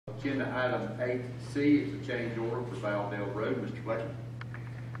Agenda item 8C is a change order for ValDel Road. Mr. Gretchen.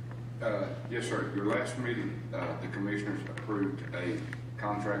 Yes, sir. Your last meeting, the commissioners approved a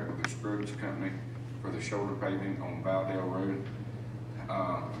contract with the Scruggs Company for the shoulder paving on ValDel Road.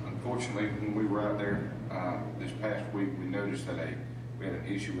 Unfortunately, when we were out there this past week, we noticed that we had an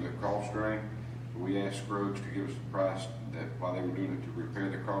issue with a cross drain. We asked Scruggs to give us the price that while they were doing it to repair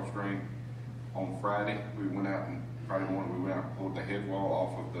the cross drain. On Friday, Friday morning we went out and pulled the head wall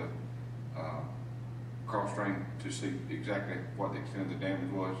off of the cross drain to see exactly what the extent of the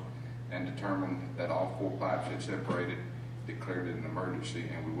damage was, and determined that all 4 pipes had separated, declared it an emergency,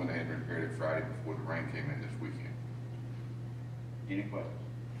 and we went ahead and repaired it Friday before the rain came in this weekend. Any questions?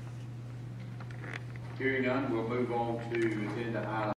 Hearing none, we'll move on to agenda item